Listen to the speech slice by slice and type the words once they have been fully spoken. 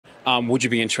would you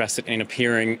be interested in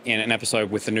appearing in an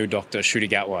episode with the new Doctor, Ncuti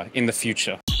Gatwa, in the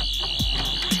future?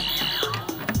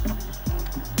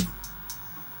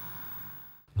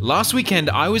 Last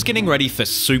weekend, I was getting ready for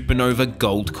Supanova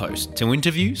Gold Coast to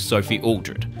interview Sophie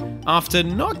Aldred. After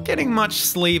not getting much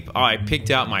sleep, I picked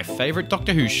out my favourite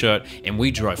Doctor Who shirt and we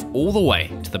drove all the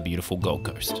way to the beautiful Gold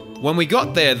Coast. When we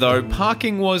got there though,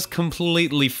 parking was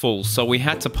completely full, so we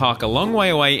had to park a long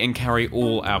way away and carry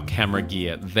all our camera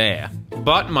gear there.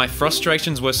 But my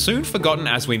frustrations were soon forgotten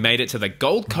as we made it to the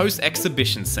Gold Coast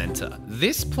Exhibition Centre.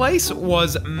 This place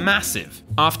was massive.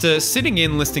 After sitting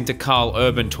in listening to Carl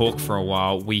Urban talk for a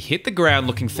while, we hit the ground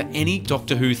looking for any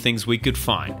Doctor Who things we could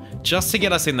find, just to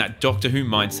get us in that Doctor Who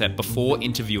mindset before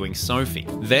interviewing Sophie.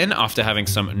 Then, after having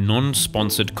some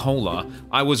non-sponsored cola,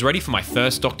 I was ready for my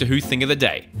first Doctor Who thing of the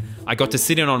day. I got to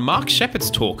sit in on Mark Sheppard's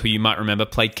talk, who you might remember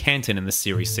played Canton in the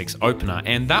Series 6 opener,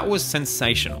 and that was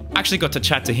sensational. I actually got to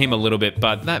chat to him a little bit,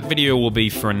 but that video will be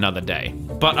for another day.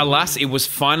 But alas, it was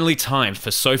finally time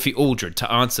for Sophie Aldred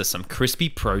to answer some Crispy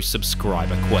Pro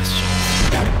subscriber questions.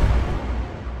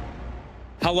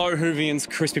 Hello Whovians,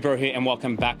 Crispy Pro here and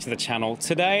welcome back to the channel.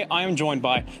 Today I am joined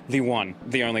by the one,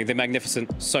 the only, the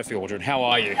magnificent Sophie Aldred. How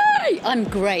are you? Hi, I'm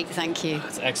great, thank you.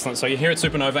 That's excellent. So you're here at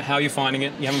Supanova, how are you finding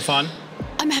it? You having fun?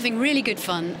 I'm having really good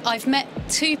fun. I've met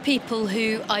two people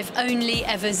who I've only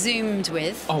ever Zoomed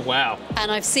with. Oh wow.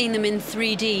 And I've seen them in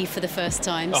 3D for the first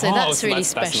time, so that's really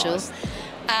special. That's nice.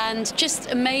 And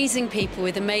just amazing people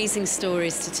with amazing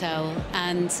stories to tell,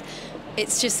 and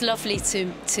it's just lovely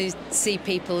to see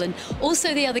people, and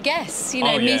also the other guests, you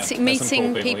know,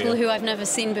 meeting cool people who I've never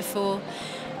seen before,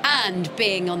 and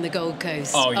being on the Gold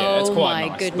Coast. Oh yeah, it's quite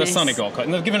nice. Goodness. The sunny Gold Coast.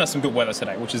 And they've given us some good weather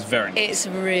today, which is very nice. It's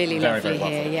really lovely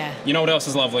here, yeah. You know what else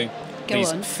is lovely?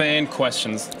 These on. fan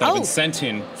questions that have been sent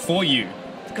in for you.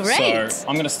 Great. So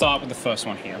I'm going to start with the first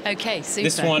one here. Okay, super.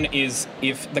 This one is,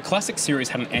 if the classic series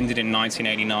hadn't ended in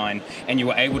 1989 and you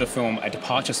were able to film a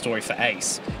departure story for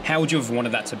Ace, how would you have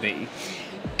wanted that to be?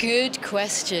 Good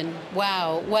question.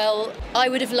 Wow. Well, I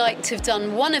would have liked to have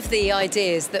done one of the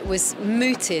ideas that was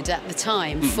mooted at the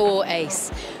time for Ace,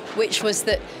 which was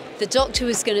that the Doctor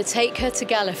was going to take her to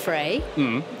Gallifrey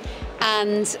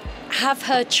and have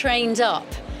her trained up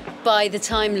by the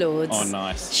Time Lords. Oh,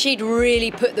 nice. She'd really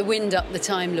put the wind up the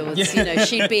Time Lords. You know,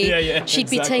 she'd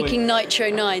be taking Nitro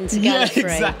 9 to Gallifrey. Yeah,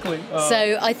 exactly.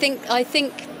 So I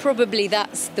think probably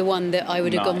that's the one that I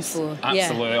would have gone for.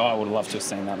 Absolutely. Oh, I would love to have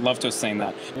seen that. Love to have seen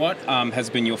that. What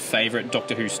has been your favourite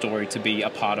Doctor Who story to be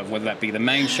a part of, whether that be the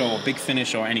main show or Big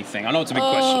Finish or anything? I know it's a big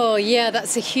question. Oh, yeah,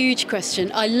 that's a huge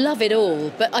question. I love it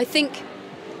all, but I think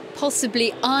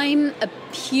possibly I'm a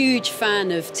huge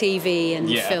fan of TV and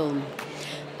film.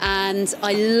 And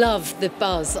I love the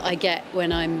buzz I get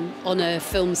when I'm on a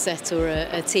film set or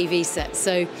a TV set.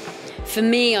 So for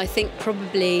me, I think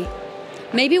probably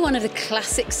maybe one of the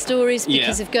classic stories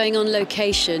because of going on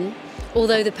location,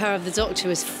 although The Power of the Doctor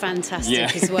was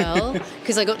fantastic as well,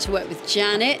 because I got to work with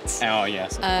Janet. Oh,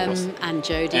 yes, of course. And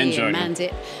Jodie and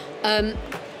Mandit.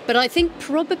 But I think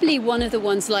probably one of the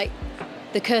ones like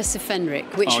The Curse of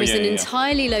Fenric, which was an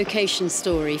entirely location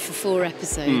story for 4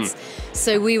 episodes.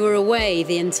 So we were away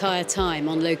the entire time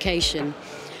on location.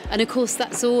 And of course,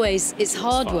 that's always, it's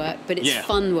hard work, but it's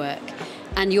fun work.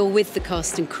 And you're with the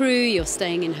cast and crew, you're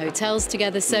staying in hotels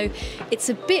together. So it's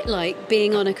a bit like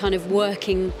being on a kind of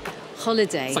working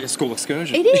holiday. It's like a school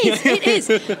excursion. It is, it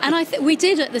is. And we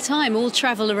did at the time all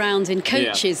travel around in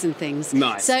coaches and things.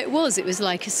 Nice. So it was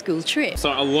like a school trip.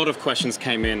 So a lot of questions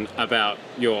came in about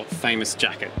your famous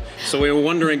jacket. So we were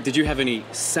wondering, did you have any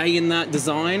say in that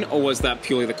design, or was that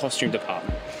purely the costume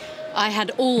department? I had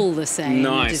all the same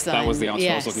design. That was the answer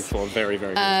I was looking for. Very,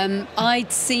 very good.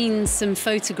 I'd seen some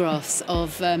photographs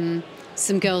of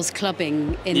some girls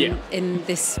clubbing in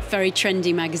this very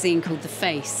trendy magazine called The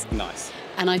Face. Nice.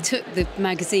 And I took the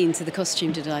magazine to the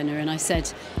costume designer and I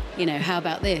said, you know, how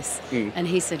about this? And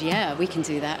he said, yeah, we can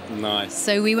do that. Nice.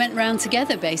 So we went round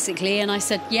together basically, and I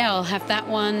said, yeah, I'll have that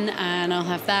one and I'll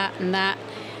have that and that.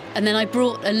 And then I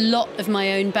brought a lot of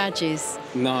my own badges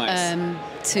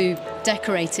to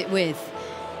decorate it with.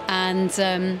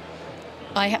 And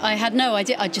I had no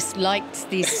idea. I just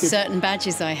liked these certain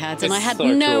badges I had. And I had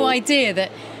no idea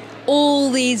that all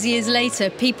these years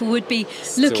later, people would be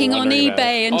looking on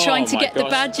eBay and trying to get the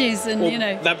badges, and you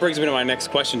know. That brings me to my next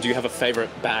question. Do you have a favourite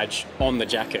badge on the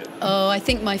jacket? Oh, I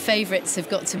think my favourites have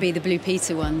got to be the Blue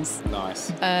Peter ones.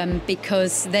 Nice.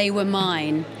 Because they were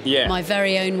mine. Yeah. My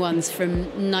very own ones from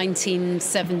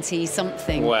 1970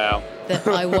 something. Wow. That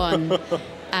I won,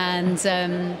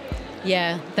 and.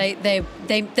 Yeah,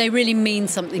 they really mean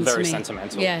something to me. Very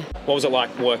sentimental. Yeah. What was it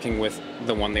like working with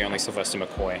the one, the only Sylvester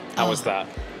McCoy? How was that?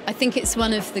 I think it's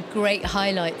one of the great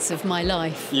highlights of my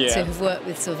life to have worked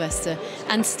with Sylvester,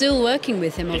 and still working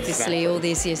with him, obviously, all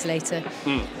these years later.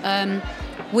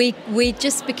 We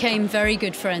just became very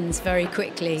good friends very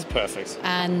quickly. It's perfect.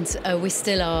 And we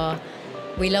still are.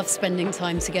 We love spending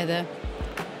time together.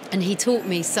 And he taught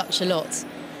me such a lot.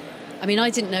 I mean, I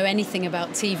didn't know anything about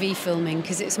TV filming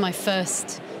because it's my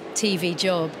first TV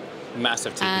job.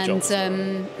 Massive TV job.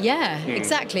 And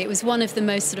exactly. It was one of the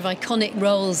most sort of iconic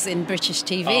roles in British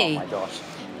TV. Oh my gosh.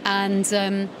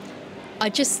 And I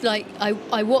just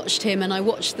I watched him, and I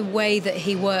watched the way that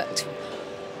he worked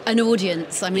an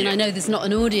audience. I mean, I know there's not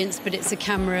an audience, but it's a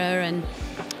camera, and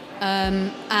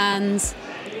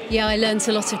I learned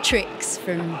a lot of tricks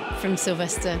from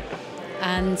Sylvester.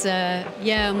 And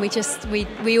and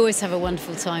we always have a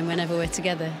wonderful time whenever we're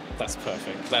together. That's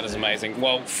perfect. That is amazing.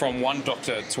 Well, from one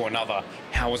doctor to another,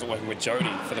 how was it working with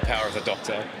Jodie for The Power of the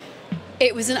Doctor?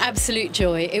 It was an absolute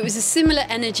joy. It was a similar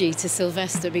energy to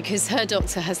Sylvester because her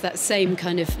doctor has that same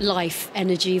kind of life,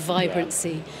 energy,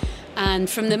 vibrancy. And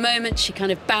from the moment she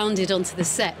kind of bounded onto the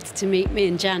set to meet me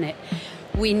and Janet,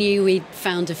 we knew we'd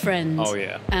found a friend. Oh,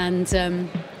 yeah. And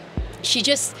she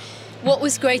just, what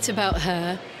was great about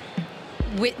her,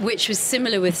 which was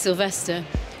similar with Sylvester,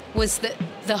 was that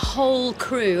the whole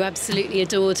crew absolutely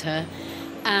adored her,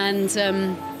 and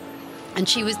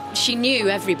she knew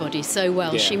everybody so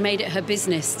well. She made it her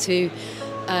business to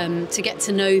get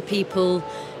to know people,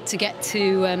 to get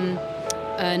to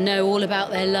know all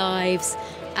about their lives,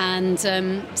 and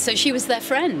so she was their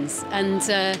friends, and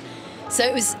so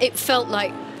it felt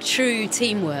like true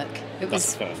teamwork.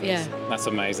 That's perfect. Yeah. That's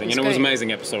amazing. It was an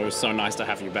amazing episode. It was so nice to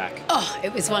have you back. Oh,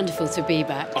 it was wonderful to be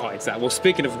back. Oh, exactly. Well,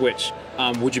 speaking of which,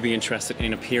 would you be interested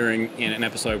in appearing in an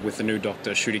episode with the new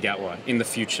Doctor, Ncuti Gatwa, in the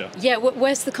future? Yeah,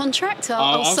 where's the contract?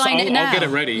 I'll sign it now. I'll get it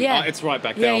ready. Yeah. It's right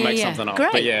back there. I'll make something up.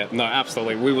 Great. But yeah, no,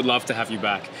 absolutely. We would love to have you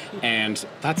back. And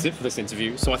that's it for this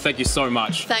interview. So I thank you so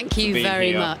much. Thank you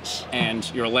very much.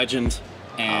 And you're a legend.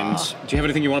 And do you have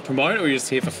anything you want to promote, or are you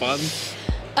just here for fun?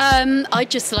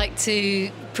 I'd just like to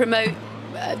promote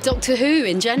Doctor Who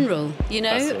in general,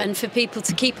 and for people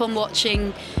to keep on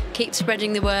watching, keep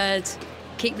spreading the word,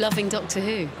 keep loving Doctor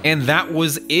Who. And that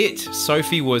was it.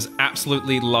 Sophie was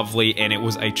absolutely lovely, and it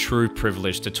was a true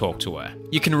privilege to talk to her.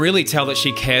 You can really tell that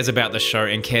she cares about the show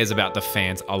and cares about the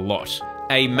fans a lot.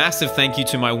 A massive thank you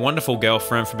to my wonderful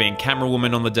girlfriend for being camera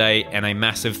woman on the day, and a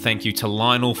massive thank you to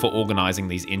Lionel for organising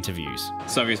these interviews.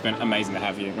 Sophie, it's been amazing to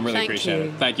have you. I really appreciate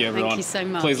it. Thank you, everyone. Thank you so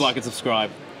much. Please like and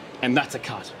subscribe. And that's a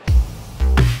cut.